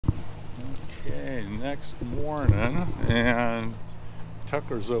Okay, next morning, and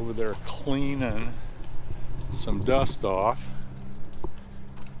Tucker's over there cleaning some dust off.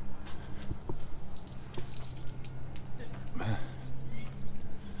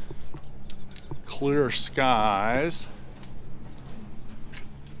 Clear skies.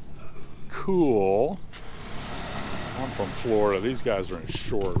 Cool. I'm from Florida. These guys are in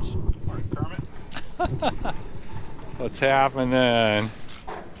shorts. Morning, Kermit. What's happening?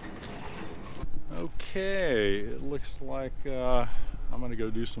 Okay, it looks like I'm going to go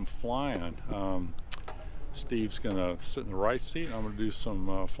do some flying. Steve's going to sit in the right seat. I'm going to do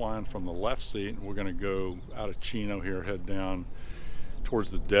some flying from the left seat. And we're going to go out of Chino here, head down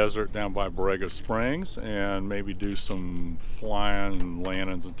towards the desert down by Borrego Springs, and maybe do some flying and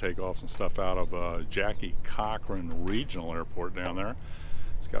landings and takeoffs and stuff out of Jackie Cochran Regional Airport down there.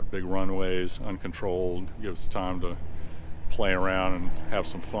 It's got big runways, uncontrolled, gives time to play around and have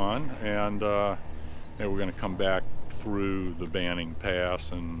some fun. And maybe we're going to come back through the Banning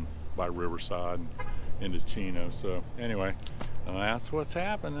Pass and by Riverside and into Chino. So anyway, that's what's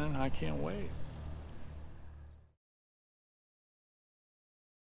happening. I can't wait.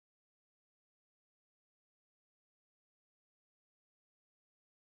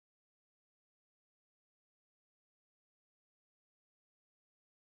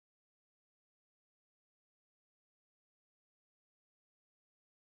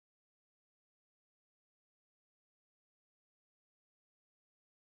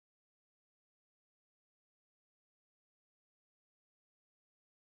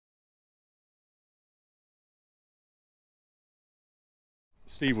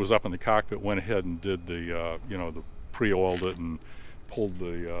 Steve was up in the cockpit, went ahead and did the, the pre-oiled it and pulled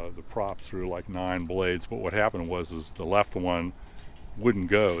the prop through like 9 blades. But what happened was the left one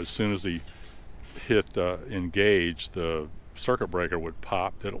wouldn't go. As soon as he hit engage, the circuit breaker would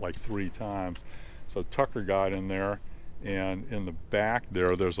pop. Did it like 3 times. So Tucker got in there, and in the back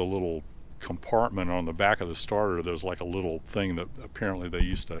there's a little compartment on the back of the starter. There's like a little thing that apparently they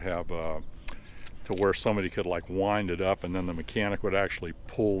used to have to where somebody could like wind it up, and then the mechanic would actually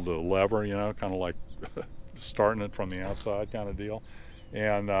pull the lever, kind of like starting it from the outside kind of deal.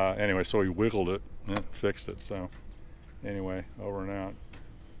 And anyway, so he wiggled it and fixed it. So anyway, over and out.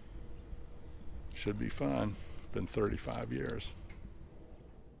 Should be fun. Been 35 years.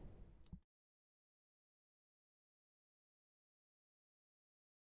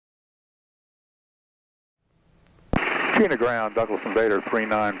 Chino ground, Douglas Invader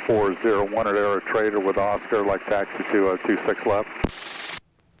 39401 at Aero Trader with Oscar, like taxi to 26 left.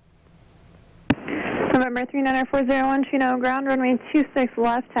 November 39401, Chino ground, runway 26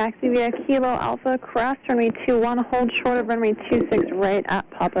 left, taxi via Kilo Alpha, cross runway 21, hold short of runway 26 right at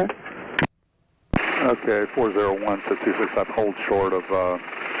Papa. Okay, 401 to 26 left, hold short of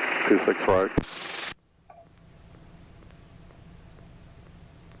 26 right.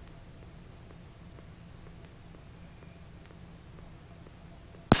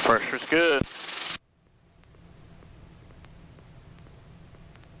 Pressure's good.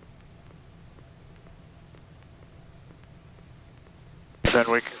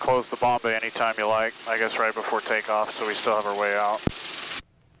 Then we can close the bomb bay anytime you like, I guess right before takeoff, so we still have our way out.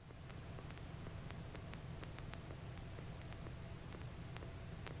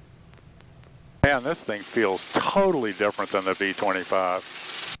 Man, this thing feels totally different than the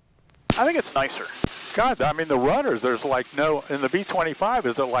B-25. I think it's nicer. God, I mean, the rudders, there's like no, in the B-25,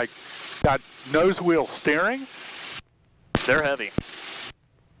 is it like got nose wheel steering? They're heavy.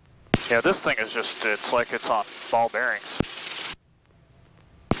 Yeah, this thing is just, it's like it's on ball bearings.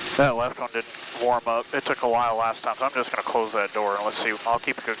 That left one didn't warm up. It took a while last time, so I'm just going to close that door and let's see. I'll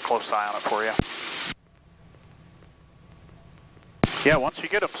keep a good close eye on it for you. Yeah, once you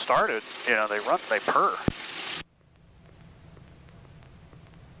get them started, they purr.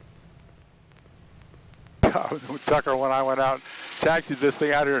 Tucker, when I went out, taxied this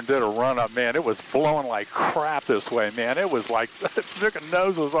thing out here and did a run up, man, it was blowing like crap this way, man. It was like, the freaking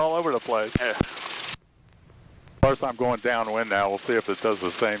nose was all over the place. Yeah. First time going downwind now, we'll see if it does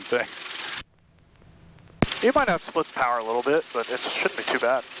the same thing. You might have to split the power a little bit, but it shouldn't be too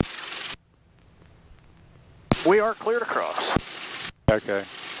bad. We are clear to cross. Okay.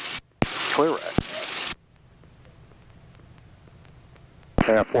 Clear right.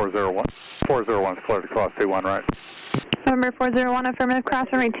 Yeah, 401. 401 is clear to cross 21 right. November 401, affirmative, cross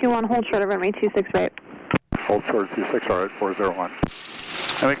runway 21, hold short of runway 26 right. Hold short of 26 right, 401.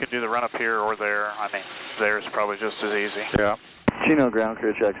 And we can do the run up here or there. I mean, there's probably just as easy. Yeah. Chino ground,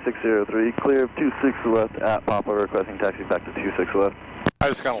 clear check 603, clear of 26 left at Papa, requesting taxi back to 26 left. I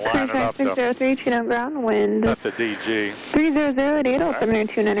just kind of line it up. 603, Chino ground, wind. Not the DG. 300 at 80,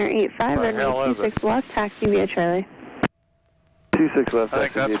 altimeter 2985, runway 26 left, taxi via Charlie. 26 left, I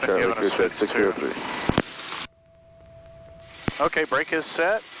think taxi that's via been Charlie, given us fits too. 603. Okay, brake is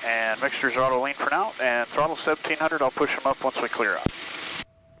set, and mixture's auto lean for now, and throttle 1700, I'll push them up once we clear out.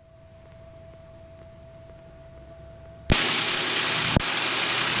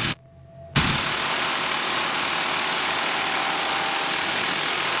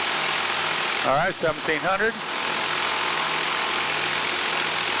 All right, 1700.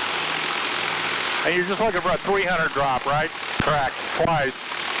 And you're just looking for a 300 drop, right? Correct, twice.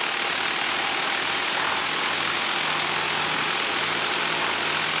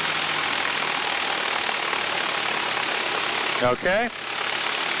 Okay.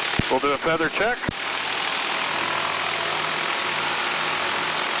 We'll do a feather check.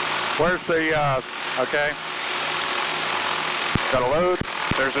 Where's the, okay. Got a load,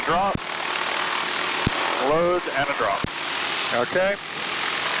 there's a drop. Load and a drop. Okay.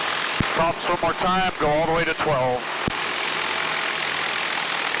 Props one more time, go all the way to 12.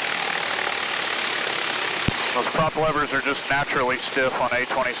 Those prop levers are just naturally stiff on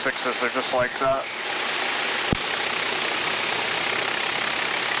A26s, they're just like that.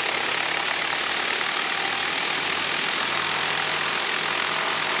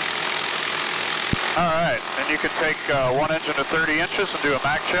 Alright, and you can take one engine to 30 inches and do a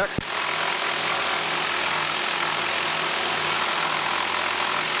Mach check.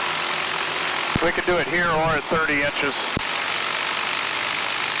 We can do it here or at 30 inches.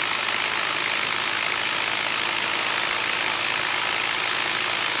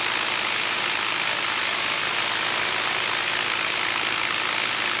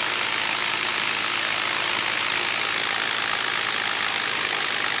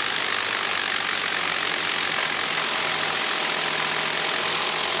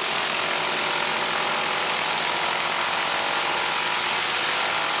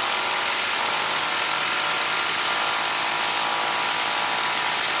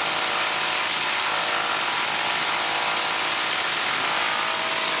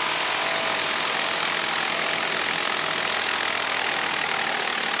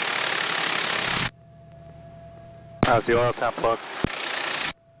 How's the oil temp look?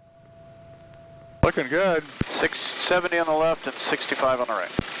 Looking good. 670 on the left and 65 on the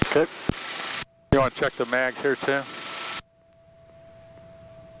right. Good. You want to check the mags here too?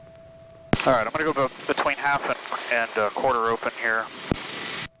 All right, I'm going to go between half and quarter open here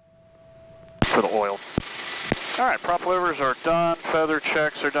for the oil. All right, prop levers are done, feather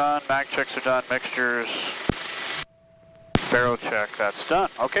checks are done, mag checks are done, mixtures, barrel check, that's done.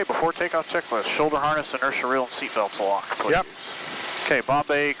 Okay, before takeoff checklist, shoulder harness, inertia reel, and seatbelts locked, please. Yep. Okay,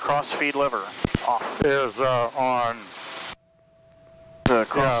 Bombay cross feed lever off. Is on The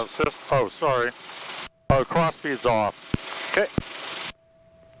cross. Yeah, oh, sorry. Oh, cross feed's off. Okay.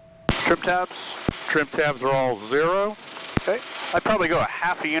 Trim tabs. Trim tabs are all 0. Okay. I'd probably go a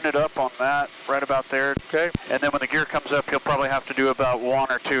half a unit up on that, right about there. Okay. And then when the gear comes up, you'll probably have to do about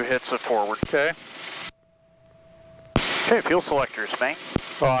 1 or 2 hits of forward. Okay. Okay, fuel selectors, main.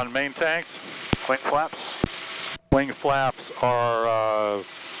 On main tanks. Wing flaps. Wing flaps are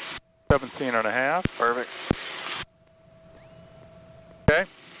 17.5. Perfect. Okay.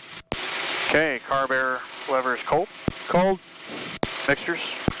 Okay, carb air levers cold. Cold.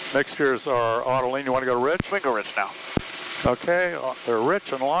 Mixtures. Mixtures are auto lean. You want to go rich? We can go rich now. Okay, they're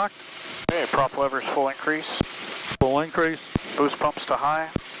rich and locked. Okay, prop levers full increase. Full increase. Boost pumps to high.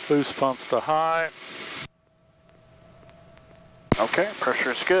 Boost pumps to high. Okay,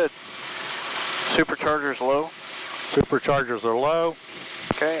 pressure is good. Superchargers low. Superchargers are low.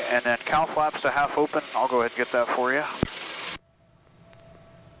 Okay, and then cow flaps to half open. I'll go ahead and get that for you.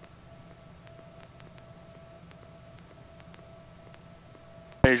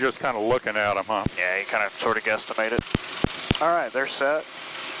 You're just kind of looking at them, huh? Yeah, you kind of sort of guesstimate it. All right, they're set.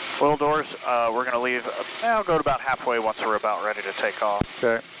 Oil doors, we're going to leave, I'll go to about halfway once we're about ready to take off.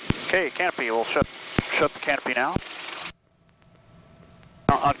 Okay. Okay, canopy, we'll shut the canopy now.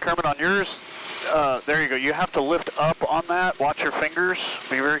 On Kermit, on yours, there you go. You have to lift up on that. Watch your fingers.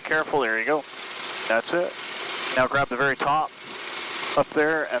 Be very careful. There you go. That's it. Now grab the very top up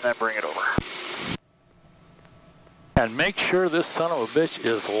there and then bring it over. And make sure this son of a bitch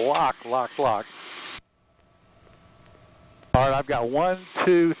is locked. All right, I've got 1,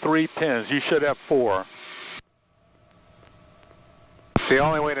 2, 3 pins. You should have 4. The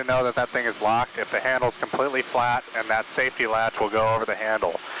only way to know that that thing is locked, if the handle's completely flat and that safety latch will go over the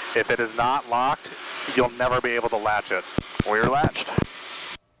handle. If it is not locked, you'll never be able to latch it. We're latched.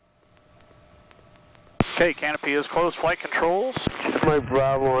 Okay, canopy is closed. Flight controls. My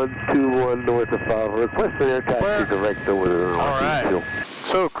Bravo 121 north of 5. Request an air taxi direct over the All right.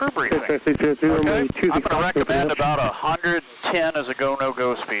 So, crew briefing. Okay. I'm going to recommend about 110 as a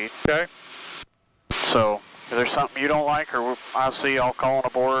go-no-go speed. Okay. So, if there's something you don't like, or I'll see, I'll call on a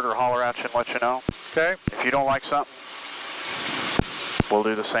board or holler at you and let you know. Okay. If you don't like something, we'll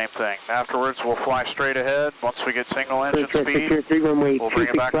do the same thing. Afterwards, we'll fly straight ahead. Once we get single engine speed, we'll bring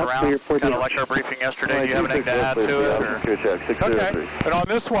it back around, kind of like our briefing yesterday. Do you have anything to add to it? Or? Okay. And on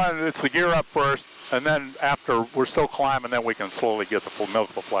this one, it's the gear up first, and then after we're still climbing, then we can slowly get the full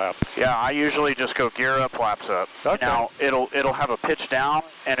milk the flaps. Yeah, I usually just go gear up, flaps up. Okay. Now it'll have a pitch down,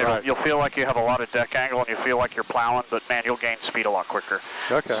 and you'll feel like you have a lot of deck angle, and you feel like you're plowing, but man, you'll gain speed a lot quicker.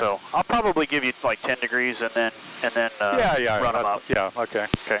 Okay. So I'll probably give you like 10 degrees, and then run them up. Yeah. Okay.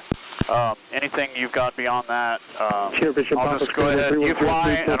 Okay. Anything you've got beyond that, I'll just go ahead. You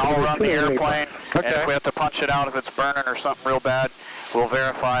fly, and I'll run the airplane. Okay. And if we have to punch it out, if it's burning or something real bad, we'll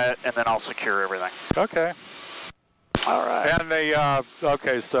verify it, and then I'll secure everything. Okay. All right. And the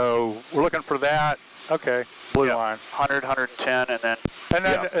okay, so we're looking for that. Okay. Blue line. 100, 110, and then.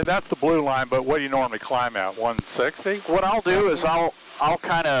 And that's the blue line. But what do you normally climb at? 160. What I'll do is I'll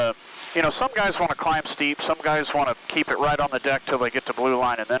kind of. You know, some guys want to climb steep, some guys want to keep it right on the deck till they get to blue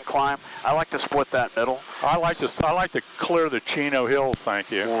line and then climb. I like to split that middle. I like to clear the Chino Hills,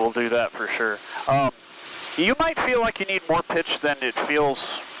 thank you. We'll do that for sure. You might feel like you need more pitch than it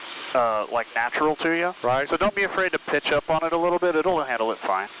feels like natural to you. Right. So don't be afraid to pitch up on it a little bit. It'll handle it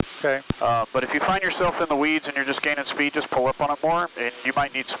fine. Okay. But if you find yourself in the weeds and you're just gaining speed, just pull up on it more, and you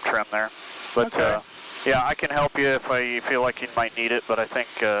might need some trim there. But okay. Yeah, I can help you if you feel like you might need it, but I think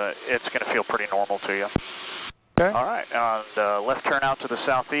it's going to feel pretty normal to you. Okay. All right, and left turn out to the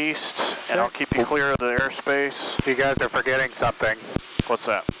southeast, and I'll keep you clear of the airspace. You guys are forgetting something. What's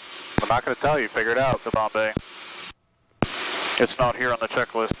that? I'm not going to tell you. Figure it out. The Bombay. It's not here on the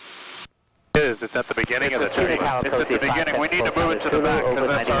checklist. It is. It's at the beginning of the checklist. It's at the beginning. We need to move it to the back because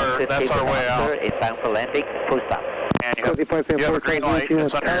that's our way out. It's bound for landing. Full stop. And you have a green light.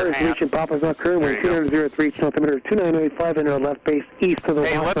 It's under your hand. Papa's not current. Wind 203, altimeter 2985, and our left base east of the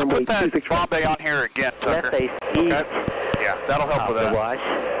Hey, let's put that Bombay on here again, Tucker. Left base east. Yeah, that'll help with that. Wash,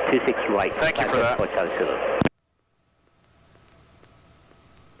 26 right. Thank you for that.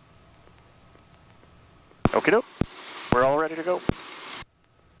 Okie doke. We're all ready to go.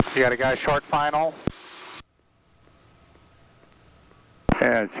 You got a guy short final.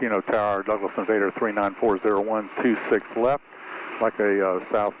 And Chino Tower, Douglas Invader 3940126 left, like a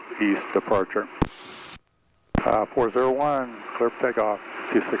southeast departure. 401, clear for takeoff,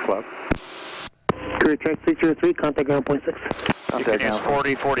 26 left. Clear check 303, contact ground point 6. You can use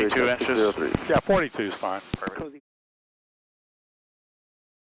 40, 42 inches. Yeah, 42 is fine. Perfect.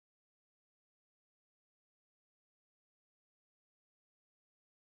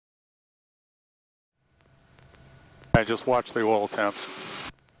 And just watch the oil temps.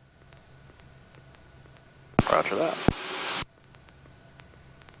 Roger that.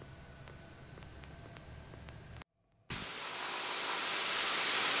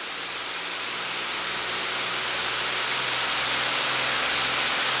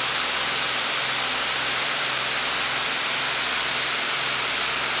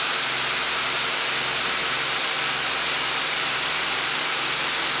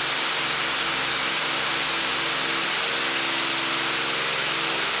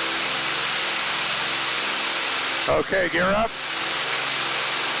 Okay, gear up.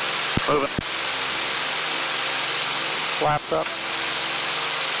 Moving. Flaps up.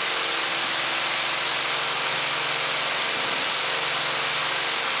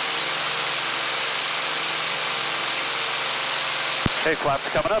 Okay, flaps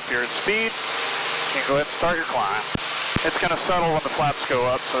coming up. You're at speed. You can go ahead and start your climb. It's going to settle when the flaps go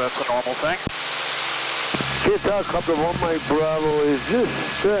up, so that's a normal thing. Tower Club 1, my Bravo is just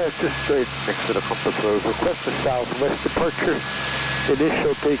straight next to the compass road. Request a southwest departure.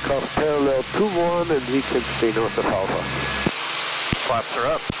 Initial takeoff parallel 21, and we can stay north of Alpha. Flaps are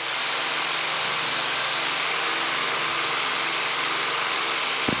up.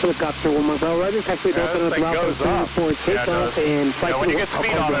 Helicopter 1, my Bravo. Roger, taxi Delta North Alpha for takeoff and flight. When you get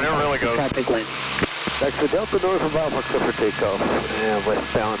speed on it, it really goes. Taxi Delta North of Alpha, clear for takeoff. And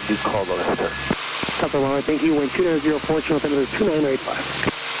westbound, do call the left turn. Copper 1, thank you. Wind 2904, altimeter 2985.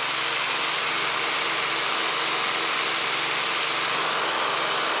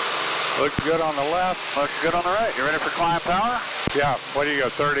 Looks good on the left. Looks good on the right. You ready for climb power? Yeah, what do you go,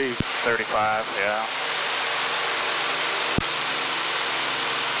 30? 35, yeah.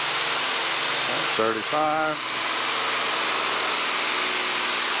 35.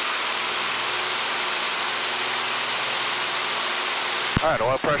 All right,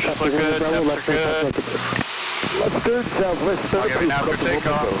 oil pressures look good, temps are good. Left turn, southwest 30. I'll give you an after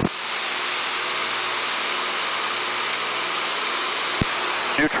takeoff.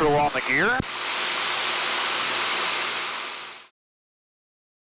 Neutral on the gear.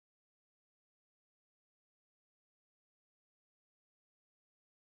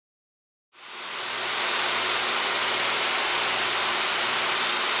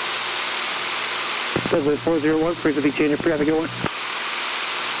 Douglas 401, frequency change of traffic going.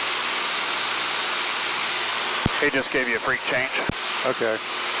 He just gave you a freak change. Okay.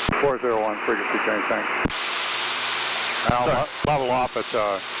 401, frequency change, thanks. And I'll level off at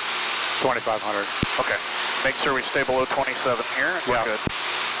 2500. Okay. Make sure we stay below 27 here, and we're Yeah. good.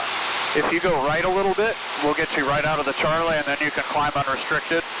 If you go right a little bit, we'll get you right out of the Charlie, and then you can climb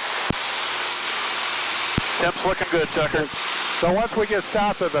unrestricted. Temps looking good, Tucker. So once we get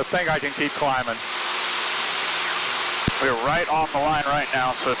south of the thing, I can keep climbing. We're right on the line right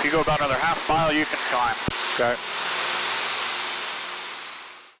now, so if you go about another half mile, you can climb. Okay.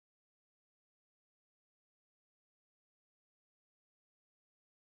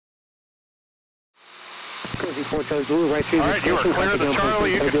 Cozy 4 Charlie Blue, right through. All right, you are clear of the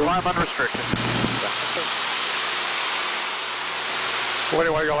Charlie. You can climb unrestricted. What do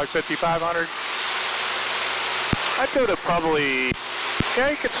you want to go, like 5,500? I'd go to probably, yeah,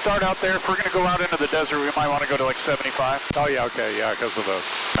 you could start out there. If we're going to go out into the desert, we might want to go to like 75. Oh, yeah, okay, yeah, because of the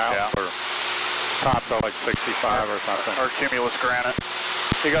mountains or tops are like 65 or something. Or cumulus granite.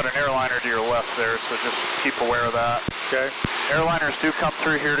 You got an airliner to your left there, so just keep aware of that. Okay. Airliners do come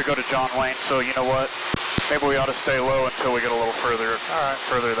through here to go to John Wayne, so you know what? Maybe we ought to stay low until we get a little further,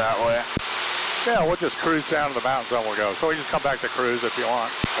 further that way. Yeah, we'll just cruise down to the mountains and we'll go. So we just come back to cruise if you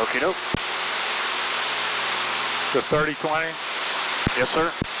want. Okie doke. The 30-20? Yes,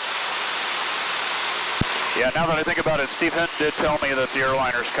 sir. Yeah, now that I think about it, Steve Hinton did tell me that the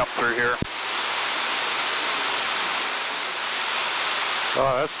airliners come through here.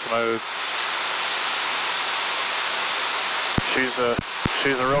 Oh, that's smooth. She's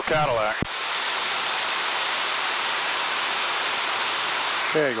a real Cadillac.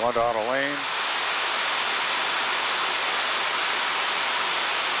 Okay, going to auto lane.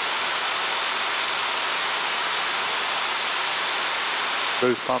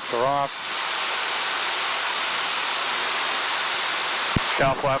 Boost pumps are off.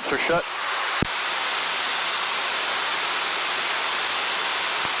 Cow flaps are shut.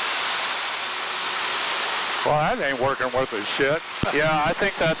 Well, that ain't working worth a shit. Yeah, I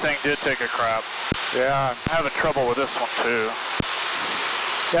think that thing did take a crap. Yeah. I'm having trouble with this one too.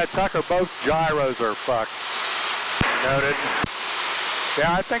 Yeah, Tucker, both gyros are fucked. Noted.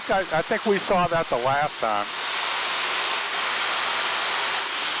 Yeah, I think we saw that the last time.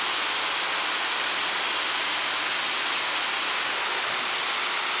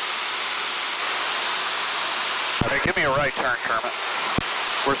 Hey, give me a right turn, Kermit.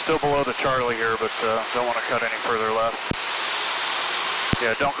 We're still below the Charlie here, but don't want to cut any further left.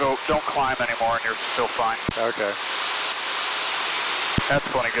 Yeah, don't climb anymore, and you're still fine. Okay. That's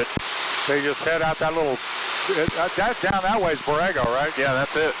plenty good. So you just head out that little, down that way is Borrego, right? Yeah,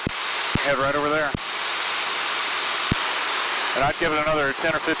 that's it. Head right over there. And I'd give it another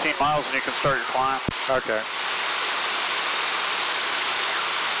 10 or 15 miles, and you can start your climb. Okay.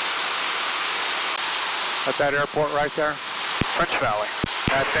 At that airport right there? French Valley.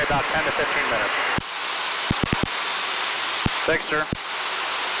 I'd say about 10 to 15 minutes. Thanks, sir.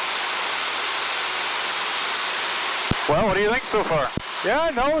 Well, what do you think so far?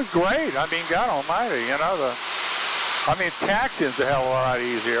 Yeah, no, it's great. I mean, God almighty, you know, taxiing's a hell of a lot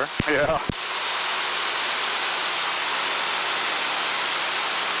easier. Yeah.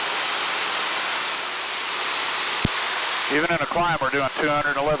 Even in a climb, we're doing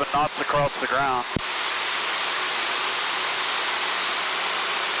 211 knots across the ground.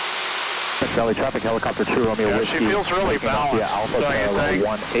 Valley traffic, helicopter 2 Romeo Yeah, Whiskey. she feels really balanced, Yeah, Alpha don't you think?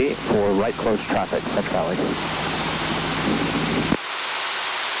 1-8 for right close traffic, French Valley.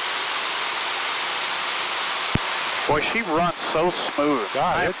 Boy, she runs so smooth.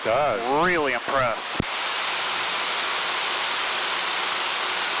 God, it does. I'm really impressed.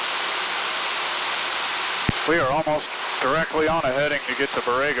 We are almost directly on a heading to get to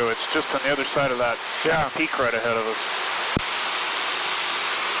Borrego. It's just on the other side of that peak right ahead of us.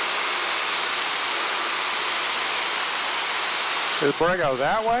 Is Borrego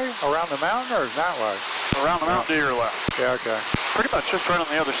that way, around the mountain, or is that way? Around the mountain to your left. Yeah, okay. Pretty much just right on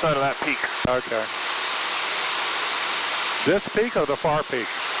the other side of that peak. Okay. This peak or the far peak?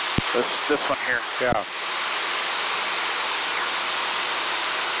 This one here. Yeah.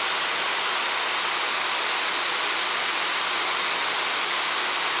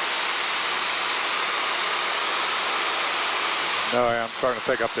 No, I'm starting to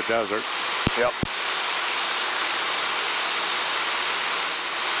pick up the desert. Yep.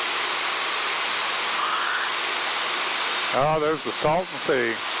 Oh, there's the Salton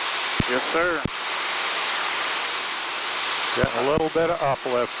Sea. Yes, sir. Getting a little bit of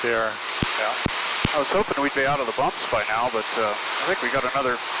uplift here. Yeah. I was hoping we'd be out of the bumps by now, but I think we got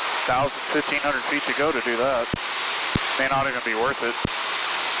another 1,000, 1,500 feet to go to do that. May not even be worth it.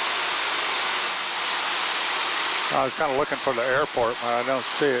 I was kind of looking for the airport, but I don't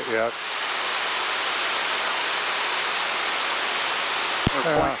see it yet.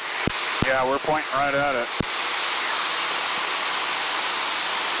 We're pointing right at it.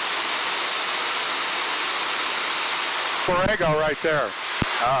 Borrego right there.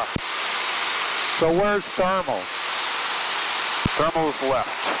 Ah. So where's thermal? Thermal's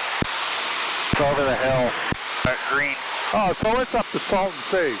left. It's over the hill. That green. Oh, so it's up to Salton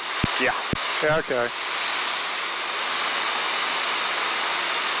Sea. Yeah. Yeah, okay.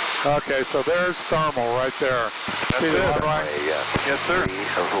 Okay, so there's thermal right there. That's see it. that, Ryan? Yes, sir. 3/17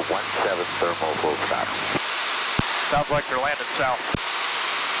 thermal full stop. Sounds like they're landing south.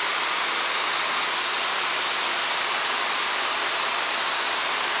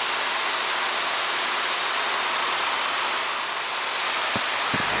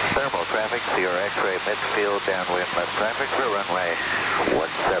 Thermal traffic, CRX ray midfield, downwind left traffic for runway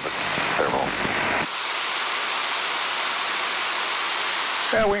 17 thermal.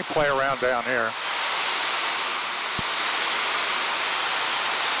 Yeah, we can play around down here.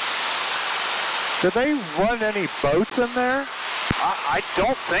 Did they run any boats in there? I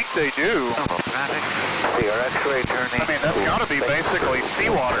don't think they do. Thermal traffic, CRX ray turning. I mean, that's got to be basically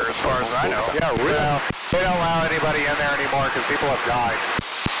seawater as far as I know. Yeah, really? Well, they don't allow anybody in there anymore because people have died.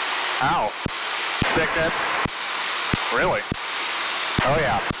 How? Sickness. Really? Oh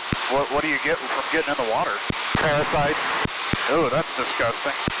yeah. What do you get from getting in the water? Parasites. Oh, that's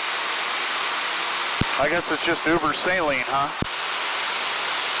disgusting. I guess it's just uber saline, huh?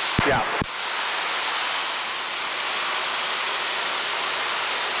 Yeah.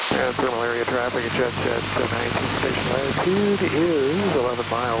 And thermal area traffic at jet 19 station latitude is 11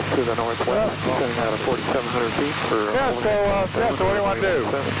 miles to the northwest, sending out of 4,700 feet for... So what do you want to do?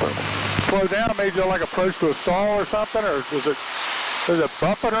 Slow down, maybe like approach to a stall or something, or does it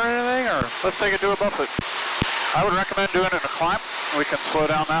bump it or anything, or? Let's take it to a buffet. I would recommend doing it in a climb. We can slow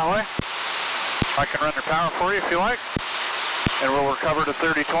down that way. I can run your power for you if you like. And we'll recover to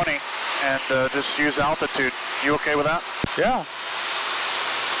 30-20 and just use altitude. You okay with that? Yeah.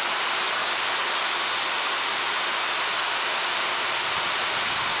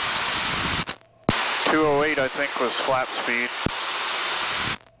 .208 I think was flat speed.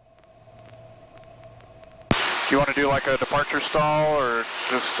 You want to do like a departure stall or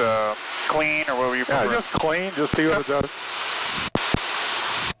just clean or what were you prefer? Yeah, just clean, just see what it does.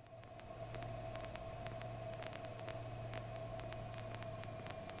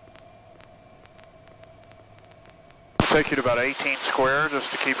 Take you to about 18 square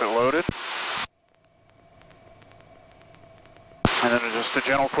just to keep it loaded. And then just a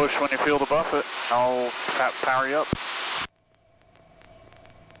gentle push when you feel the buffet. I'll power you up.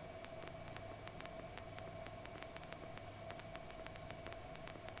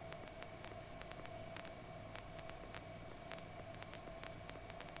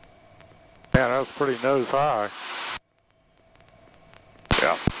 Man, that was pretty nose high.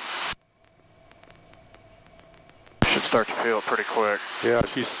 Yeah. Should start to feel it pretty quick. Yeah,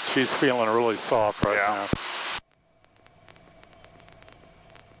 she's feeling really soft right now.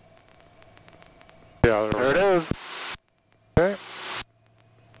 Yeah, there it is. Okay.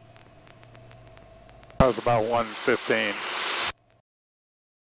 That was about 115.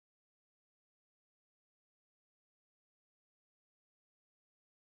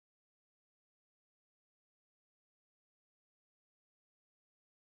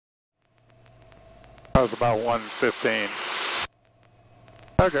 That was about 115.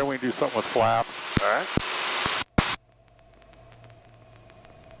 Okay, we can do something with flaps. All right.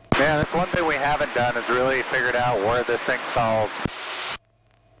 Man, that's one thing we haven't done is really figured out where this thing stalls.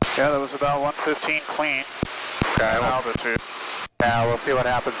 Yeah, that was about 115 clean. Okay, at altitude. Yeah, we'll see what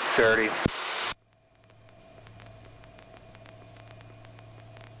happens dirty.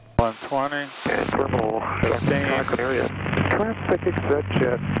 120. And thermal 15 area. Traffic exit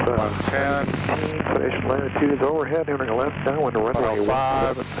jet 110. Station latitude is overhead, entering a left downwind runway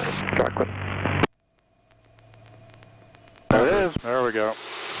 15. Tracklin. There it is. There we go.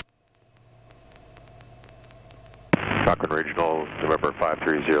 Cochrane Regional, November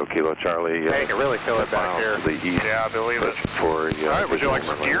 530 Kilo Charlie. Hey, you can really feel it back here. To the east. Yeah, I believe it. For, all right, would you like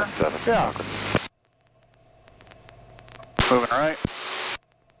some gear? Yeah. Moving right.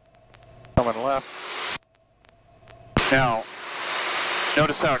 Coming left. Now,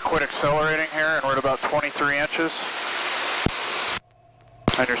 notice how it quit accelerating here and we're at about 23 inches.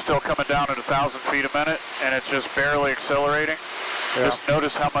 And you're still coming down at 1,000 feet a minute and it's just barely accelerating. Yeah. Just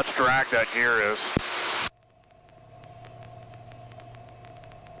notice how much drag that gear is.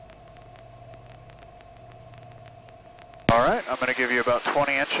 All right, I'm going to give you about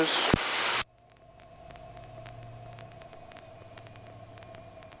 20 inches.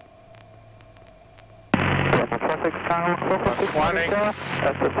 Traffic final 20.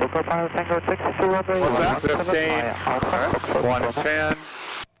 That's the super pilot Tango 62 over. What's that? 15. 110.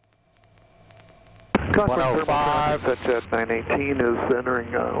 105. That jet 918 is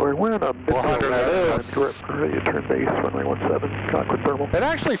entering, we're in a mid-100 ready to turn base, runway 17, Concord Thermal. It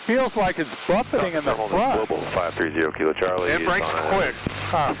actually feels like it's buffeting in the front. Global 530 Kilo Charlie. It brakes quick.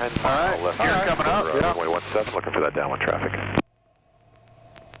 All right, left gear coming up. Runway 17, looking for that downwind traffic.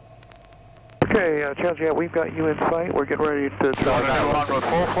 Okay, Chelsea, we've got you in sight. We're getting ready to try. Want to do one with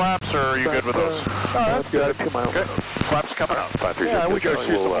full flaps, or are you good with those? Oh, that's good. 2 miles. Okay, flaps coming up. 530 Yeah, we Kilo go Charlie.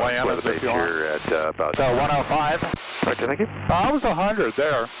 shoot some We'll land the base here at about 105. Roger, thank you. I was 100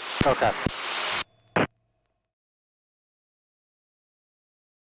 there. Okay.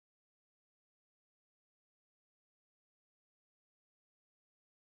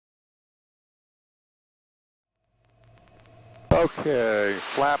 Okay,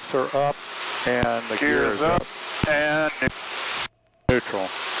 flaps are up and the gear's up. And Neutral.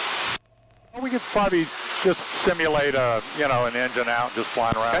 Well, we could probably just simulate a, an engine out, just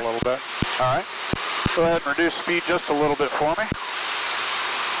flying around a little bit. all right. Go ahead and reduce speed just a little bit for me.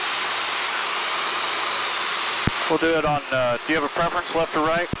 We'll do it on, do you have a preference, left or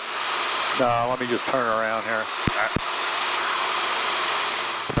right? No, let me just turn around here.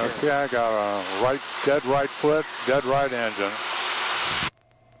 Okay, I got a dead right foot, dead right engine.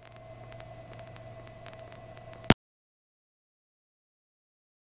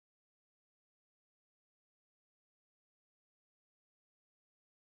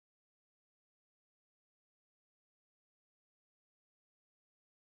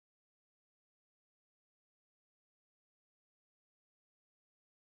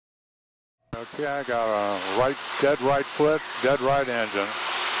 Okay, I got a dead right foot, dead right engine.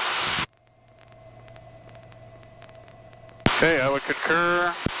 Okay, I would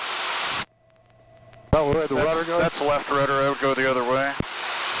concur. Oh, where the rudder goes? That's left rudder, I would go the other way.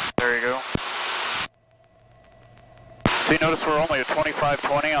 There you go. See, notice we're only at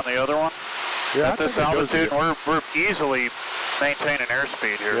 25-20 on the other one. Yeah, at this altitude, we're easily maintaining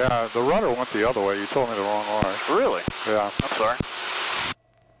airspeed here. Yeah, the rudder went the other way. You told me the wrong way. Really? Yeah. I'm sorry.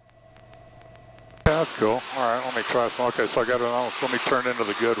 Yeah, that's cool. All right, let me try some. Okay, so I got it. Let me turn into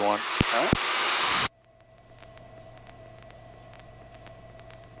the good one. All right.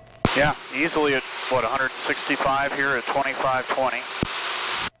 Yeah, easily at, what, 165 here at 25-20.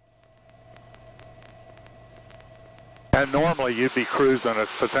 And normally you'd be cruising at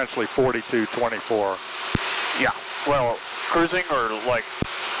potentially 42-24. Yeah, well, cruising or like...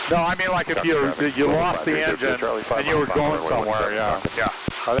 No, I mean like if you lost the engine and you were going somewhere, yeah. Yeah.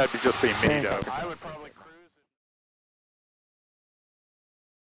 Oh, that'd be just be me, though. I would probably cruise...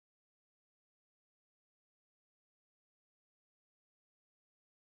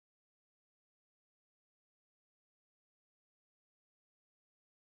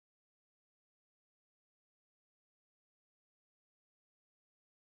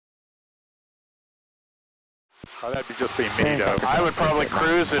 Oh, that'd be just be me, though. I would probably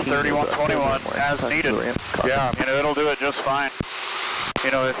cruise at 31-21 as needed. Yeah. It'll do it just fine.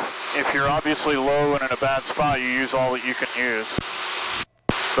 If you're obviously low and in a bad spot, you use all that you can use.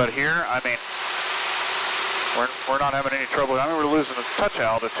 But here, I mean, we're not having any trouble. I mean, we're losing a touch of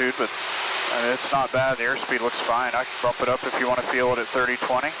altitude, but it's not bad. The airspeed looks fine. I can bump it up if you want to feel it at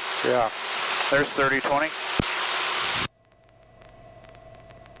 30-20. Yeah. There's 30-20.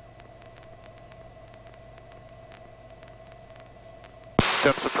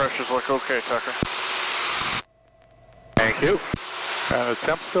 Temps and pressures look okay, Tucker. Thank you. And the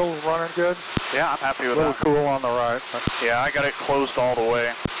temp's still running good? Yeah, I'm happy with that. A little that. cool on the right. Yeah, I got it closed all the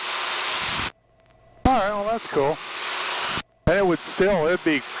way. All right, well, that's cool. And it'd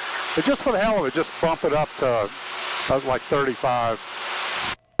be, just for the hell of it, just bump it up to like 35,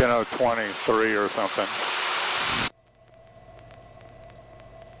 23 or something.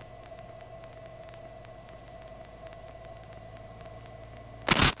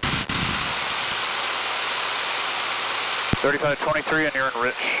 .23 and you're in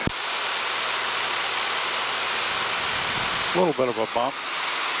rich. A little bit of a bump.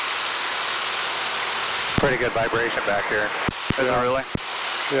 Pretty good vibration back here. Is it really?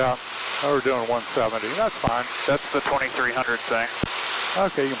 Yeah. Oh, we're doing 170. That's fine. That's the 2300 thing.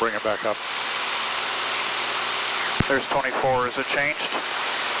 Okay, you can bring it back up. There's 24. Is it changed?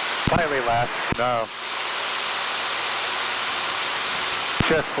 Slightly less. No.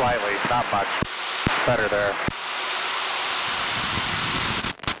 Just slightly, not much. Better there.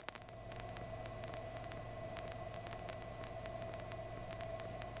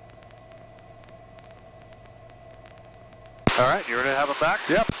 All right, you ready to have it back?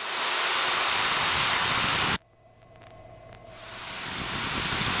 Yep.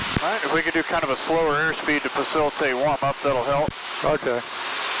 All right, if we could do kind of a slower airspeed to facilitate warm-up, that'll help. Okay.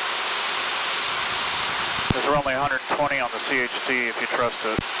 Because we're only 120 on the CHT if you trust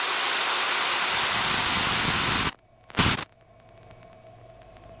it.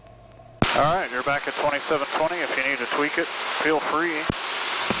 All right, you're back at 2720. If you need to tweak it, feel free.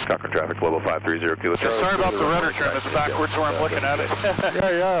 Cochrane traffic, level 530 Kilo Charlie. Sorry about the rudder trim. It's backwards where I'm looking at it.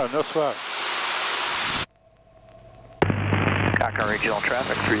 Yeah, no sweat. Cochrane Regional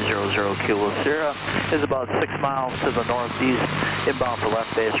traffic, 300 Kilo Sierra is about 6 miles to the northeast, inbound for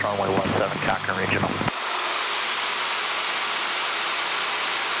left base, runway 17, Cochrane Regional.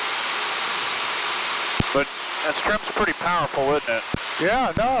 But that trim's pretty powerful, isn't it?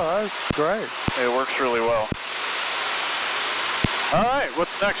 Yeah, no, that's great. It works really well. All right,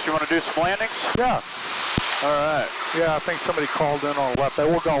 what's next? You want to do some landings? Yeah. All right. Yeah, I think somebody called in on a left.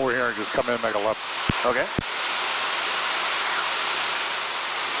 We'll go over here and just come in and make a left. Okay.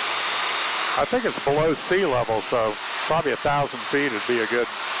 I think it's below sea level, so probably 1,000 feet would be a good.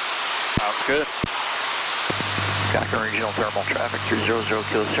 Sounds good. Cochrane Regional thermal traffic, 300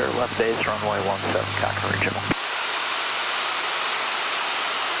 Kilo Sierra, left base, runway 17, Cochrane Regional.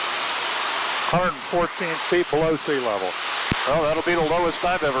 114 feet below sea level. Well, that'll be the lowest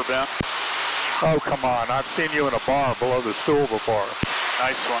I've ever been. Oh, come on. I've seen you in a bar below the stool before.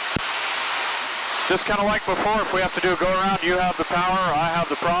 Nice one. Just kind of like before, if we have to do a go-around, you have the power, I have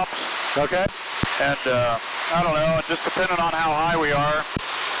the props. Okay. And, I don't know, just depending on how high we are,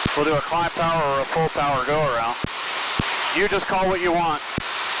 we'll do a climb power or a full power go-around. You just call what you want.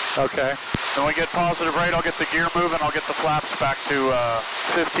 Okay. When we get positive rate, I'll get the gear moving, I'll get the flaps back to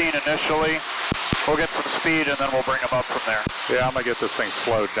 15 initially. We'll get some speed and then we'll bring them up from there. Yeah, I'm going to get this thing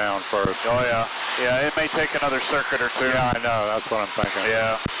slowed down first. Oh yeah. Yeah, it may take another circuit or two. Yeah, I know. That's what I'm thinking.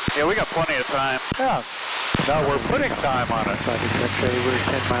 Yeah. Yeah, we got plenty of time. Yeah. No, we're putting time on it. We're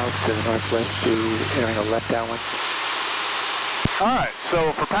 10 miles to the northwest to entering a left downwind. All right,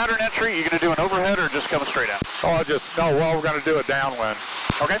 so for pattern entry, you going to do an overhead or just come straight out? Oh, we're going to do a downwind.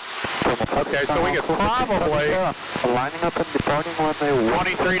 Okay. Okay, so we could probably... Lining up and departing runway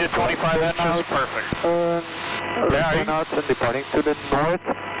 23 to 25 inches, perfect. Yeah, knots and departing to the north,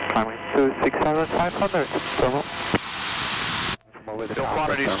 climbing to 6,500. Fuel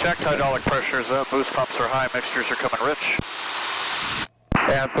quantities checked, hydraulic pressure is up, boost pumps are high, mixtures are coming rich.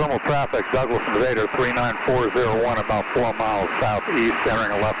 And thermal traffic, Douglas Invader 39401, about 4 miles southeast,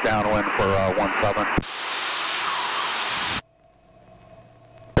 entering a left downwind for 17.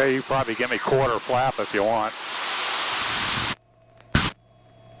 Okay, you probably give me quarter flap if you want.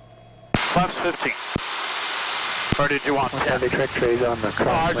 Flaps 15. Or did you want 10? The track trays on the Oh,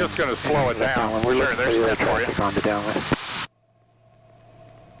 I was just going to slow it down. Sure, there's 10 for you. On the downwind.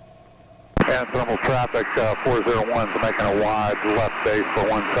 And thermal traffic 401 is making a wide left base for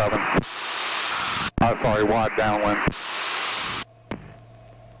 17. Sorry, wide downwind.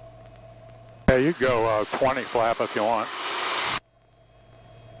 Yeah, you go 20 flap if you want.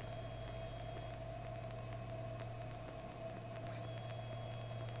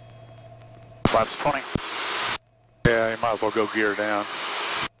 Flaps 20. Yeah, you might as well go gear down.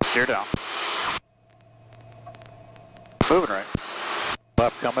 Gear down. Moving right.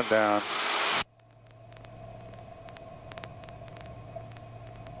 Left coming down.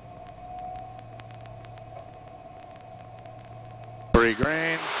 Three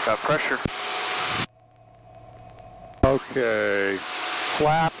green. Got pressure. Okay.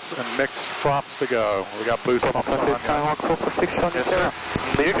 Flaps and mixed props to go. We got boost pumps on. Yes, sir.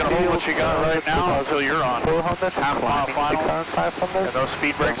 You can hold what you got right now until you're on. Half mile final. And those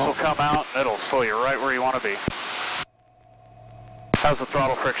speed brakes will come out and it'll slow you right where you want to be. How's the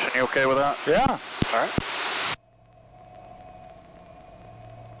throttle friction? You okay with that? Yeah. All right.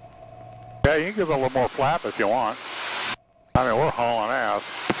 Yeah, you can give it a little more flap if you want. I mean, we're hauling ass.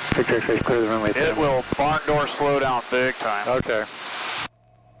 It will barn door slow down big time. Okay.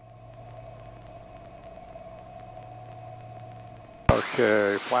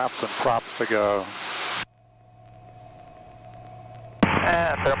 Okay, flaps and props to go.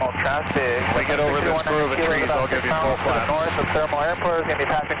 And thermal traffic. When we get over this grove of trees, I'll give you full flaps. North of thermal airport is going to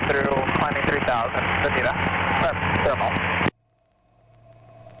be passing through, climbing 3,000. Anita. Thermal.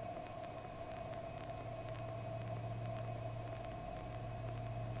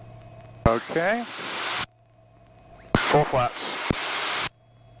 Okay. Full flaps.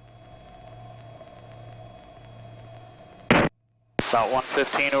 About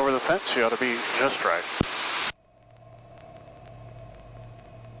 115 over the fence, you ought to be just right.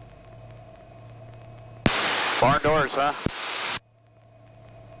 Barn doors, huh?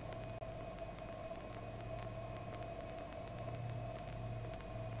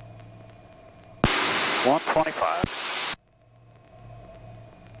 $125.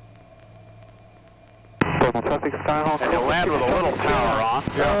 Thermal traffic style. And you'll land with a little power on.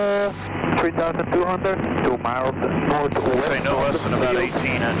 3,200, 2 miles northwest. Say no less than about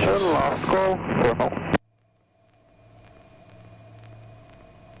 18 inches. Last call, thermal.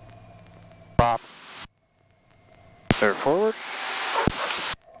 Prop. There forward.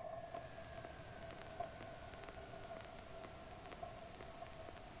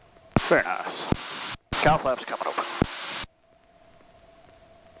 Very nice. Cow flaps coming open.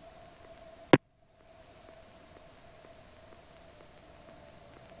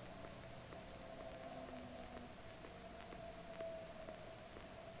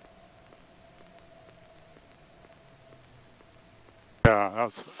 Yeah,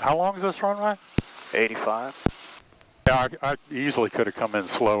 how long is this runway? 85. Yeah, I easily could have come in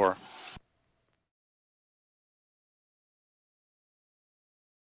slower.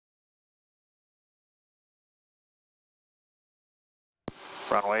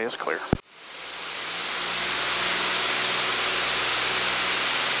 Runway is clear.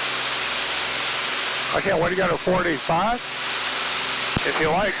 Okay, what do you got, a 45? If you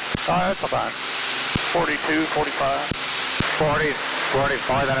like. Oh, that's fine. 42, 45. 40,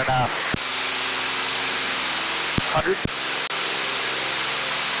 45 and enough. 100.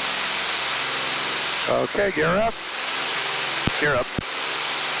 Okay, gear up. Gear up.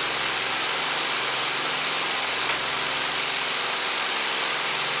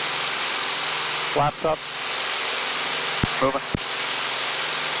 Flaps up. Moving.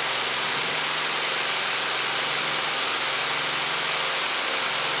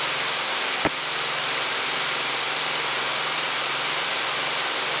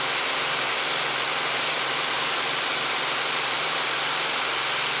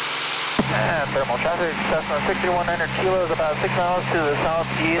 Thermal traffic, Cessna 6100 kilos, about 6 miles to the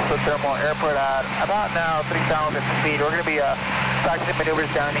southeast of Thermal Airport at about now 3,000 feet. We're going to be practicing maneuvers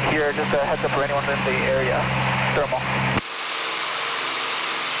down here, just a heads up for anyone in the area. Thermal.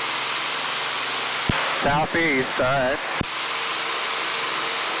 Southeast, all right.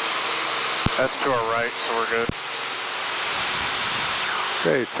 That's to our right, so we're good.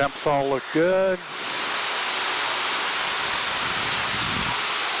 Okay, temps all look good.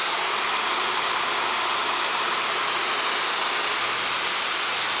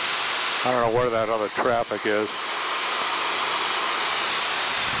 I don't know where that other traffic is.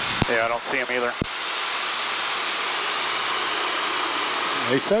 Yeah, I don't see him either.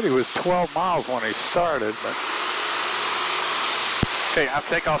 He said he was 12 miles when he started, but... Okay, have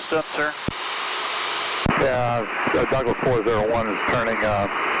takeoff done, sir. Yeah, Douglas 401 is turning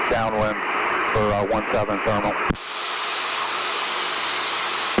downwind for 17 thermal.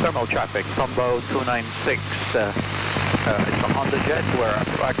 Thermal traffic from boat 296. It's on the jet. We're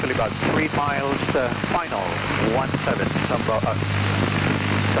actually about 3 miles final. 17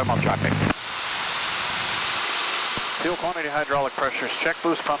 thermal traffic. Fuel quantity, hydraulic pressures check.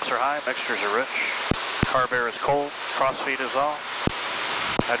 Boost pumps are high, mixtures are rich. Carb air is cold, crossfeed is off.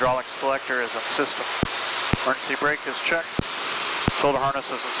 Hydraulic selector is in system. Emergency brake is checked. Shoulder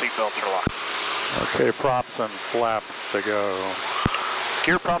harnesses and seat belts are locked. Okay, props and flaps to go.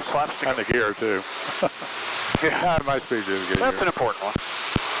 Gear, props, flaps to go. And the gear, too. Yeah, my speed is good. That's an important one.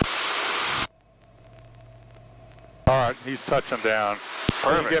 All right, he's touching down.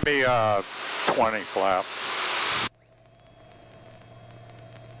 Perfect. Give me 20 flap.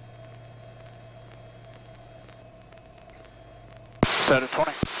 Set at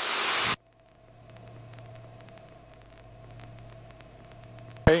 20.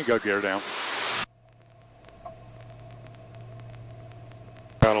 Hey, you can go gear down.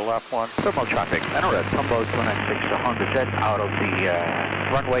 Got a left one. Thermal traffic, NRS from boat 296 on the jet out of the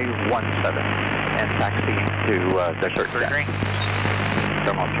runway 17 and taxi to desert green.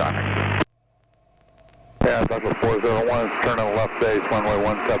 Thermal traffic. Yeah, Douglas 401 is turning left base, runway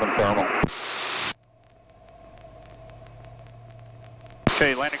 17 thermal.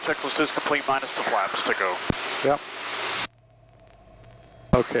 Okay, landing checklist is complete minus the flaps to go. Yep.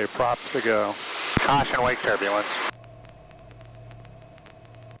 Okay, props to go. Caution wake turbulence.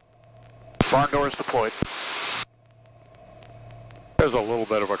 Barn doors deployed. There's a little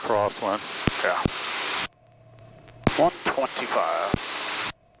bit of a crosswind. Yeah. 125.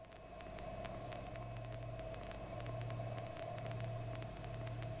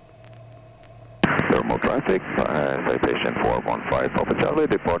 Thermal traffic, citation 415 Papa Charlie,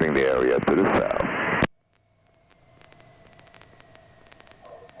 departing the area to the south.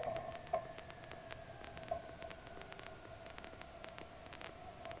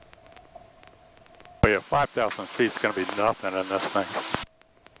 Oh yeah, 5,000 feet's going to be nothing in this thing.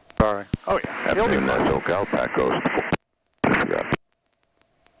 Sorry. Oh yeah. Afternoon, SoCal, Pack Coast.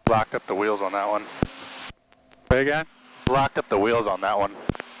 Locked up the wheels on that one. Say again? Locked up the wheels on that one.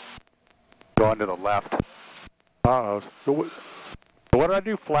 Going to the left. Uh-oh. So what did I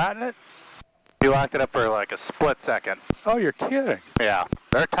do, flatten it? You locked it up for like a split second. Oh, you're kidding. Yeah,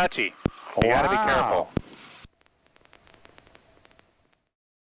 they're touchy. You gotta be careful.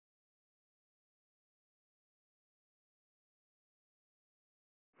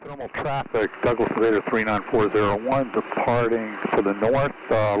 Thermal traffic, Douglas Invader 39401, departing to the north,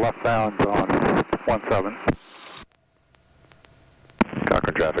 left-bound on 17.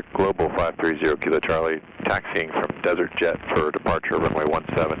 Cochrane traffic, Global 530 Kilo Charlie, taxiing from Desert Jet for departure, runway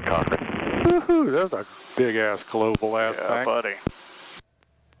 17, Cochrane. Woohoo, there's a big-ass global-ass Yeah, thing. buddy.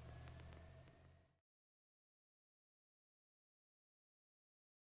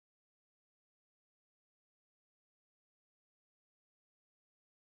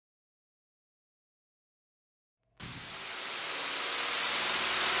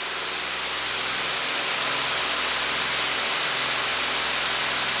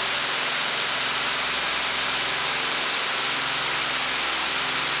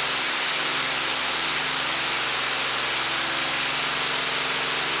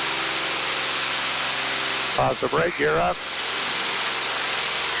 Pause the brake, gear up.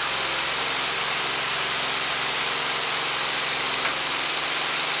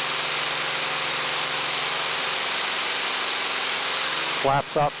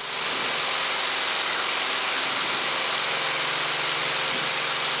 Flaps up.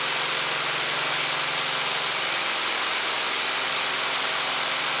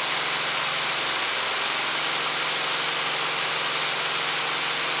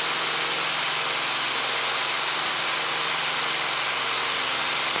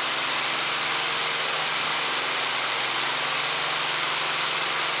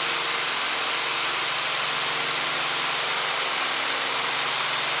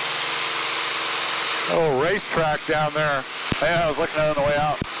 Oh, racetrack down there. Yeah, I was looking at it on the way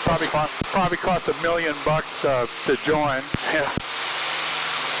out. Probably cost $1 million to join. Yeah.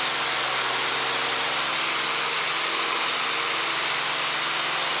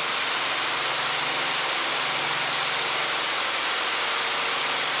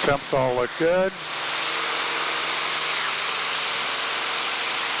 Temps all look good.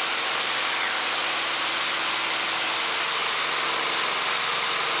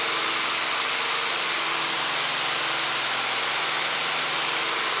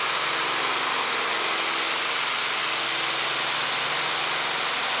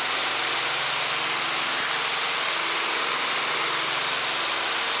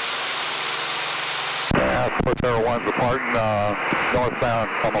 Foot there, one's departing northbound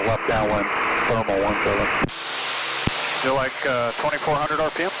on the left downwind, thermal 17. You're like 2,400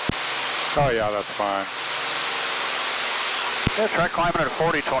 RPM? Oh yeah, that's fine. Yeah, try climbing at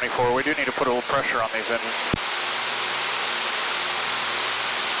 40-24. We do need to put a little pressure on these engines.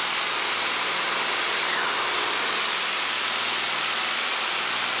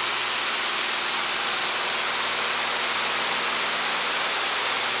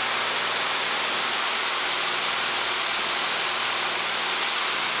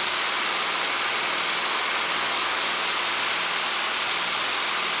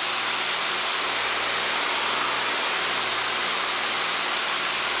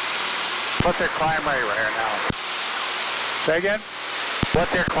 What's their climb rate right here now? Say again?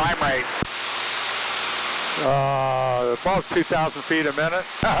 What's their climb rate? About 2,000 feet a minute.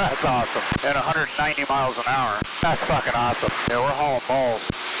 That's awesome. And 190 miles an hour. That's fucking awesome. Yeah, we're hauling balls.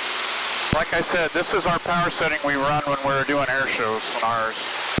 Like I said, this is our power setting we run when we're doing air shows on ours.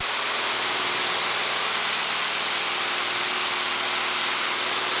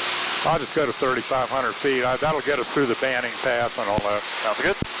 I'll just go to 3,500 feet. That'll get us through the Banning Pass and all that. Sounds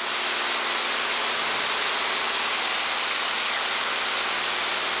good.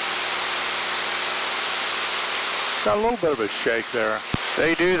 Got a little bit of a shake there.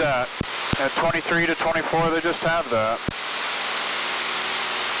 They do that. At 23 to 24, they just have that.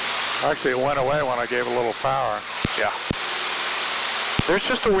 Actually, it went away when I gave it a little power. Yeah. There's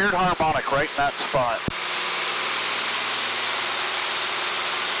just a weird harmonic right in that spot.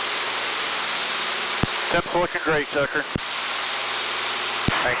 Temps looking great, Tucker.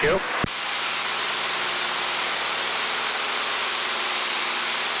 Thank you.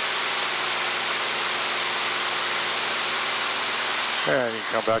 Yeah, you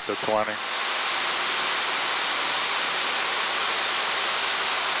can come back to 20.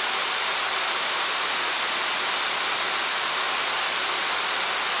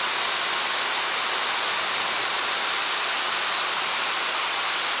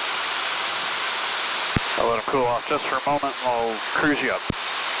 I'll let them cool off just for a moment and I'll cruise you up.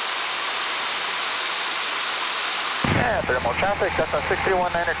 Yeah, thermal traffic, Cessna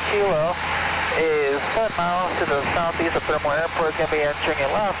 6319 Kilo is 7 miles to the southeast of Thermal Airport. Going to be entering a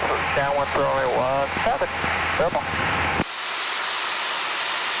left, downwind for only 17. Thermal.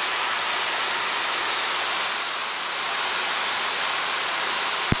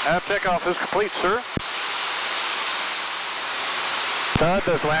 And takeoff is complete, sir. So how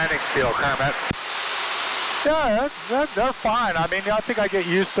does landing feel, Kermit? Yeah, they're fine. I mean, I think I get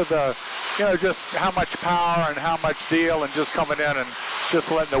used to the, you know, just how much power and how much deal and just coming in and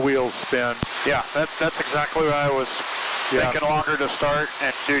just letting the wheels spin. Yeah, that's exactly what I was thinking. Longer to start,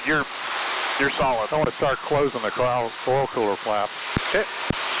 and dude, you're solid. I want to start closing the oil cooler flap. Okay.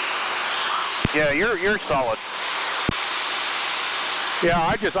 Yeah, you're solid. Yeah,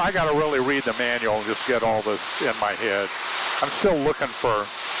 I got to really read the manual and just get all this in my head. I'm still looking for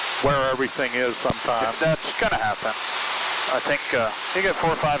where everything is sometimes. That's gonna happen. I think you get 4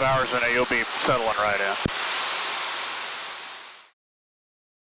 or 5 hours in it, you'll be settling right in.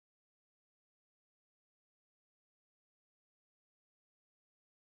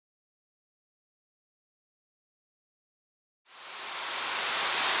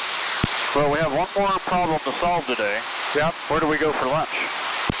 Well, we have one more problem to solve today. Yep. Where do we go for lunch?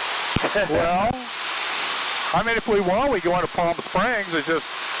 Well, I mean, if we want, we go into Palm Springs and just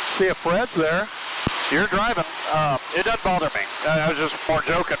see if Fred's there. You're driving. It doesn't bother me. I was just more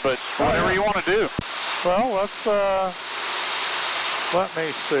joking, but whatever you want to do. Well, let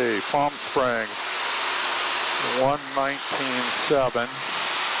me see. Palm Springs, 119.7.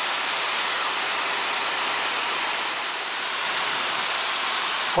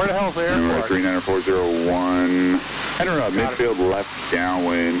 Where the hell's the airport? 39401. Enter midfield left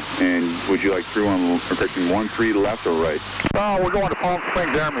downwind, and would you like through on correction 13 left or right? Oh, we're going to Palm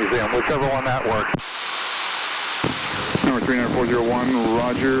Springs Air Museum, whichever one that works. Number 39401,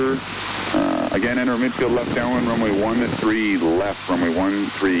 Roger. Again, enter midfield left downwind, runway 13 left, runway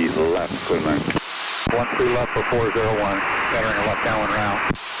 13 left, clear line. 13 left for 401, entering a left downwind round.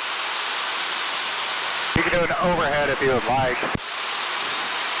 You can do an overhead if you would like.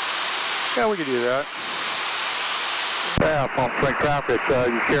 Yeah, we could do that. Yeah, Palm Springs traffic.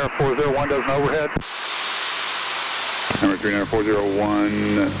 You care if 401 does an overhead? Number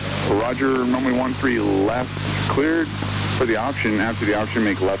 39401, Roger, runway 13 left, cleared for the option. After the option,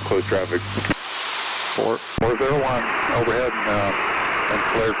 make left close traffic. 401, overhead and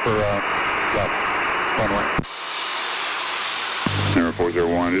cleared for left runway. Number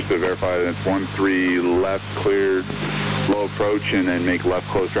 401, just to verify that it's 13 left, cleared, low approach, and then make left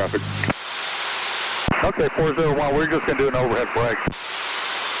close traffic. Okay, 401, we're just going to do an overhead break.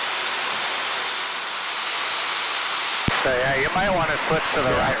 So yeah, you might want to switch to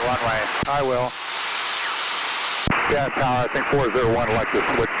the right runway. I will. Yeah, Tower, I think 401 would like to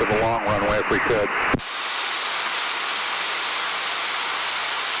switch to the long runway if we could.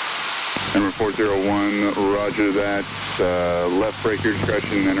 Number 401, roger that. Left brake your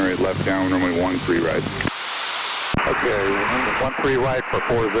discretion, enter it left down, runway 13 right. Okay, 13 right for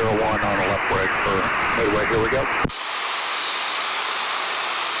 401 on the left brake for midway. Here we go.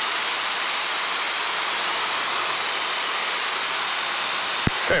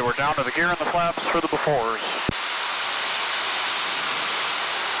 Okay, we're down to the gear and the flaps for the befores.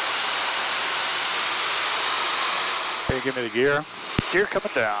 Okay, give me the gear. Gear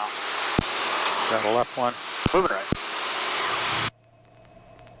coming down. Got the left one. Moving right.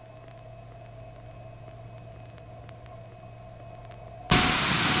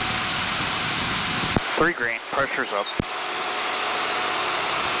 Three green, pressure's up.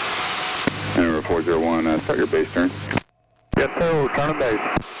 Number 401, start your base turn. Yes, sir, we're turning base.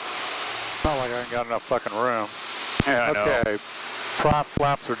 Not like I ain't got enough fucking room. Yeah, I know. Okay, prop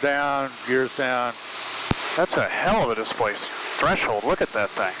flaps are down, gears down. That's a hell of a display threshold. Look at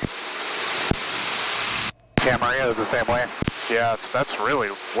that thing. Camarillo is the same way. Yeah, that's really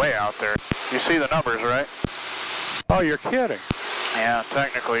way out there. You see the numbers, right? Oh, you're kidding. Yeah,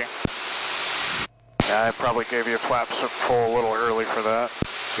 technically. Yeah, I probably gave you flaps full a little early for that.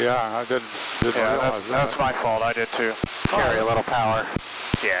 Yeah, I didn't realize that. That's my fault. I did too. Carry a little power.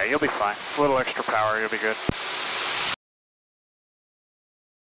 Yeah, you'll be fine. A little extra power, you'll be good.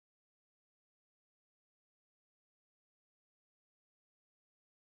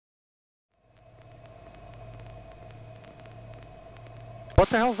 What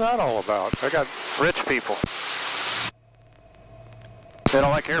the hell's that all about? I got Rich people. They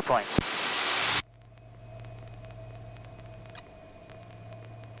don't like airplanes.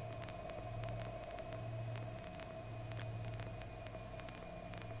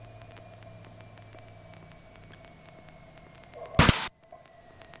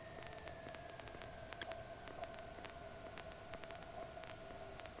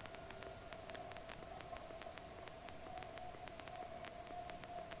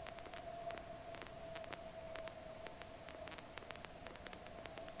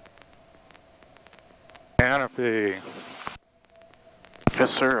 canopy.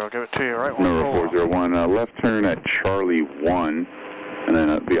 Yes, sir. I'll give it to you right when Number 401, left turn at Charlie 1, and then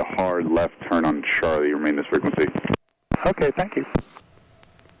it'll be a hard left turn on Charlie. Remain this frequency. Okay, thank you.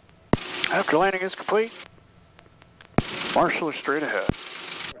 After landing is complete, Marshall is straight ahead.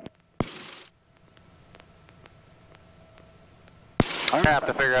 I have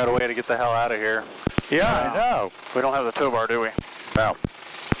to figure out a way to get the hell out of here. Yeah, I know. We don't have the tow bar, do we? No.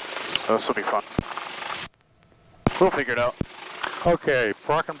 This will be fun. We'll figure it out. Okay,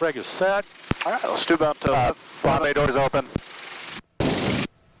 park and brake is set. All right, let's do about... Bomb bay doors open.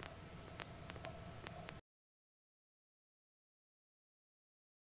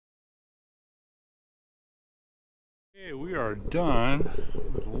 Okay, we are done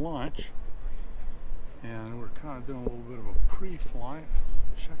with lunch, and we're kind of doing a little bit of a pre-flight,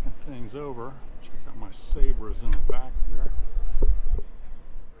 checking things over. Check out my Sabres in the back there.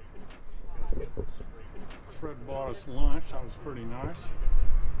 Fred bought us lunch. That was pretty nice.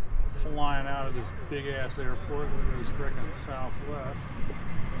 Flying out of this big ass airport that goes frickin' southwest.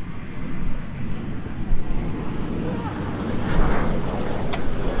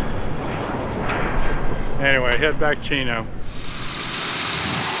 Anyway, head back Chino.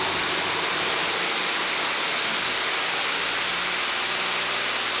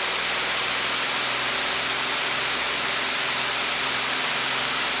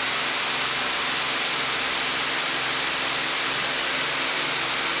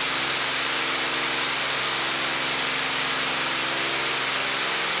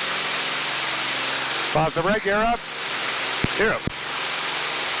 Pause the brake, gear up. Gear up.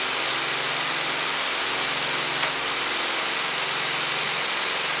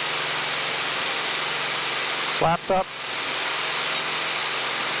 Flaps up.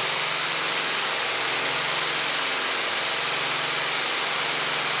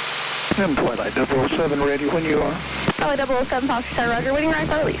 And Twilight 007 ready when you are. Twilight 007, Foxtrot, Roger, waiting right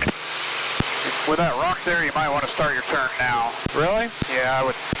by the leak. With that rock there, you might want to start your turn now. Really? Yeah, I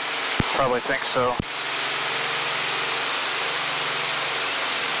would probably think so.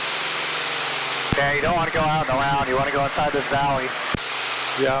 Yeah, you don't want to go out and around. You want to go inside this valley.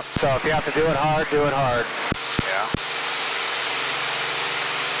 Yeah. So if you have to do it hard, do it hard. Yeah.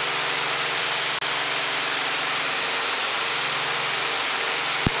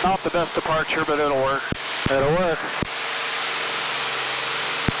 Not the best departure, but it'll work. It'll work.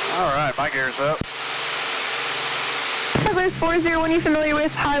 All right, my gear's up. Douglas 401, you familiar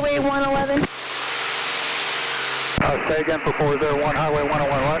with Highway 111? Say again for 401, Highway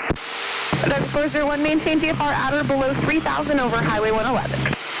 101, what? Douglas 401, maintain GFR at or below 3,000 over Highway 111.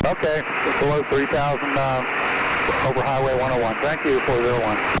 Okay, below 3,000 over Highway 101. Thank you,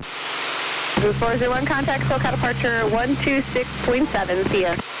 401. Douglas 401, contact SoCal departure 126.7. See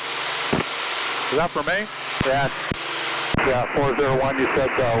ya. Is that for me? Yes. Yeah, 401, you said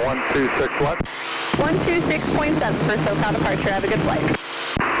 126 what? 126.7 for SoCal departure. Have a good flight.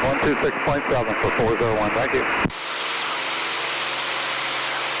 126.7 for 401, thank you.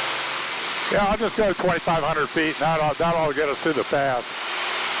 Yeah, I'll just go 2,500 feet. That'll get us through the pass.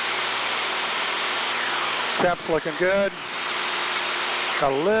 Temp's looking good.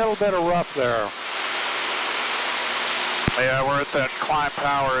 Got a little bit of rough there. Yeah, we're at that climb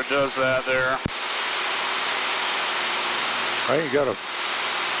power. It does that there. Well, you got to...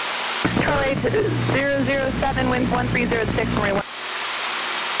 Charlie 007, winds 1306, runway 1.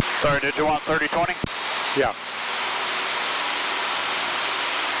 Sorry, did you want 3020? Yeah.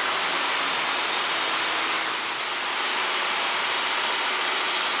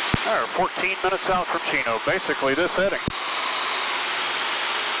 All right, 14 minutes out from Chino. Basically this heading.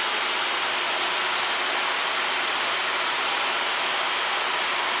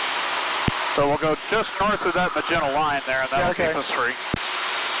 So we'll go just north of that magenta line there, and that'll keep us free.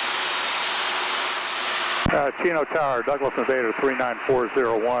 Chino Tower, Douglas Invader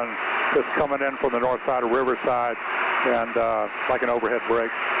 39401, just coming in from the north side of Riverside, and like an overhead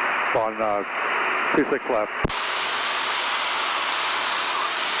brake on 26 left.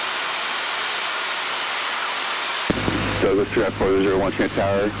 Douglas 39401, Chino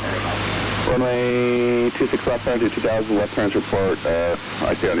Tower. Runway 26 left, 2000, left turns report.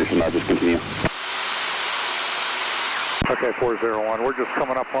 I see audition, now just continue. Okay, 401. We're just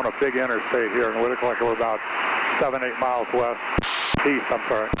coming up on a big interstate here, and we look like we're about 7-8 miles east, I'm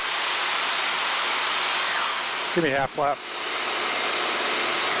sorry. Give me half lap.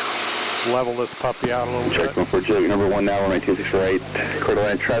 Level this puppy out a little Check bit. for Jake, number 1 now, runway 26 right. Quarter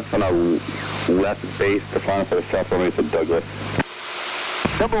line traffic on a left base to final for the south runway for Douglas.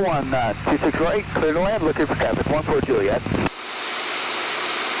 Number 1, 26 right, clear to land, looking for traffic, 14 Juliet.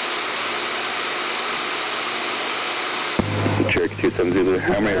 Cherokee 27 Zulu,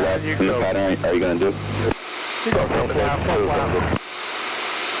 how many laps in the pattern are you going to do? You go for lap.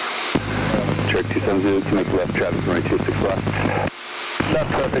 Cherokee 27 Zulu, to make left traffic, runway 26 left.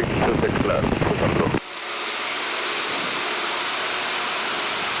 Left traffic, 26 left.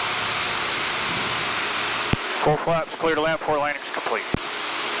 Full flaps, clear to land, 4 landings complete.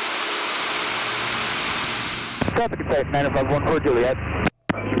 Traffic in sight, 90514 Juliet.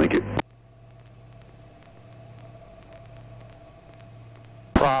 Thank you.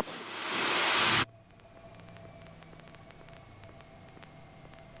 Props.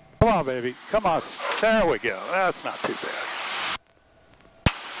 Come on, baby. Come on. There we go. That's not too bad.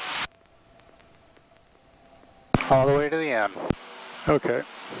 All the way to the end. Okay.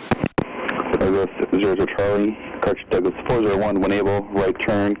 Douglas 00 Charlie, correction Douglas 401, when able, right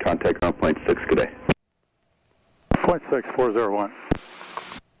turn, contact on point 6, good day. 0.6401.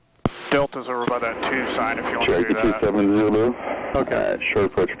 Delta's over by that 2 sign if you want to do Cherokee that. 27 Zulu. Okay. Short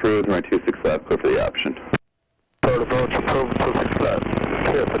approach approved, runway 26 left, clear for the option. Short approach approved, 26 left.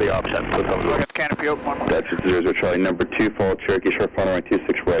 Clear for the option. I got the canopy open, 1 more. Dutch 00 Charlie, number 2, follow Cherokee short final, runway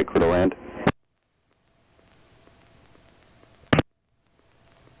 26 right, clear to land.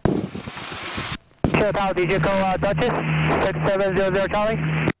 Sure, Tower, did you go Duchess? 6700 Charlie?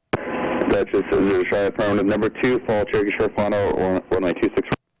 Dutch 00 Charlie, affirmative, number 2, follow Cherokee short final, runway 26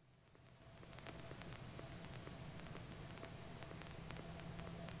 right.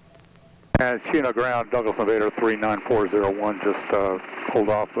 And Chino ground, Douglas Invader 39401, just pulled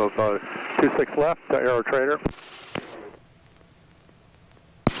off of 26 left, Aero Trader.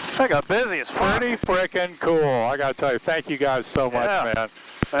 I got busy as fuck. Pretty freaking cool. I got to tell you, thank you guys so much, man.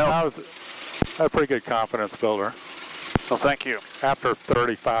 Well, That was a pretty good confidence builder. Well, thank you. After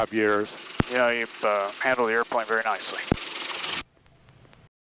 35 years. Yeah, you've handled the airplane very nicely.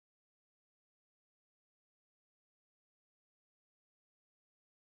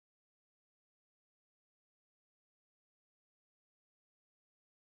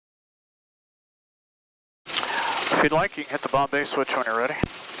 If you'd like, you can hit the Bombay switch when you're ready.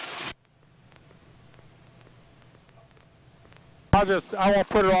 I won't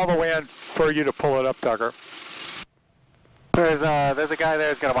put it all the way in for you to pull it up, Tucker. There's a guy there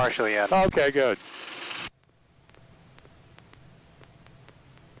who's going to marshal you in. Okay, good.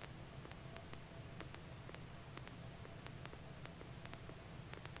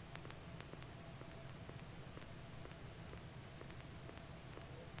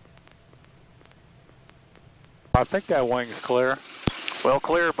 I think that wing's clear. Well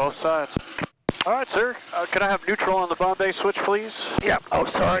clear, both sides. All right, sir. Can I have neutral on the Bombay switch, please? Yep. Oh,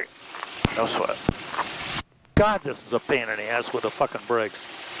 sorry. No sweat. God, this is a pain in the ass with the fucking brakes.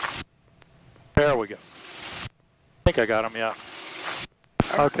 There we go. I think I got them, yeah.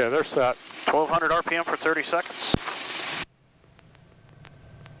 Okay, they're set. 1200 RPM for 30 seconds.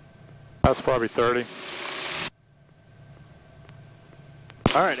 That's probably 30.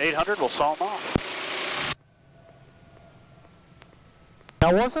 All right, 800, we'll saw them off.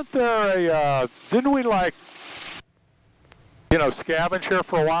 Now, wasn't there a, didn't we like, you know, scavenge here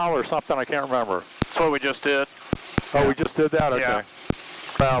for a while or something? I can't remember. That's what we just did. Oh, we just did that? Okay. Yeah.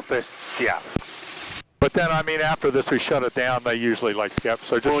 Well, yeah. But then, I mean, after this, we shut it down. They usually like scab,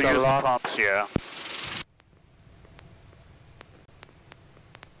 so just We'll shut use it the off. pumps, yeah.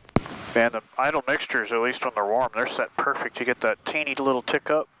 And the idle mixtures, at least when they're warm, they're set perfect. You get that teeny little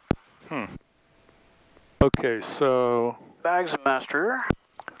tick up. Okay, so... Bags master.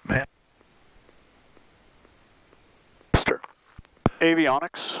 Man. Master.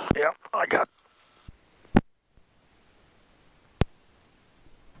 Avionics. Yep, I got...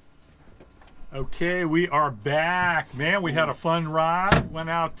 Okay, we are back. Man, we had a fun ride. Went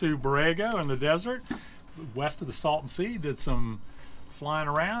out to Borrego in the desert, west of the Salton Sea. Did some flying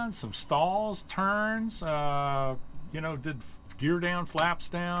around, some stalls, turns. You know, did gear down, flaps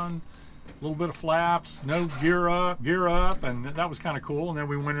down, a little bit of flaps, no gear up, and that was kind of cool. And then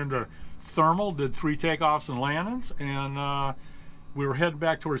we went into thermal, did 3 takeoffs and landings, and we were heading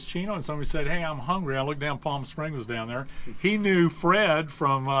back towards Chino, and somebody said, "Hey, I'm hungry." I looked down, Palm Springs was down there. He knew Fred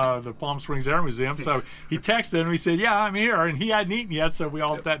from the Palm Springs Air Museum, so he texted him. He said, "Yeah, I'm here," and he hadn't eaten yet, so we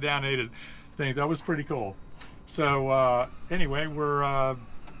all sat down and ate a thing. That was pretty cool. So anyway, we're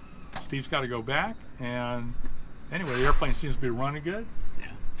Steve's got to go back, and anyway, the airplane seems to be running good.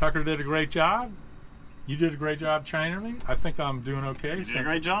 Yeah. Tucker did a great job. You did a great job training me. I think I'm doing okay. You did a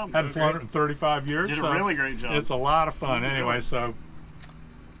great job. Haven't flown it in 35 years. You did a really great job. It's a lot of fun. Anyway, so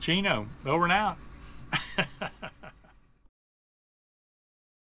Chino, over and out.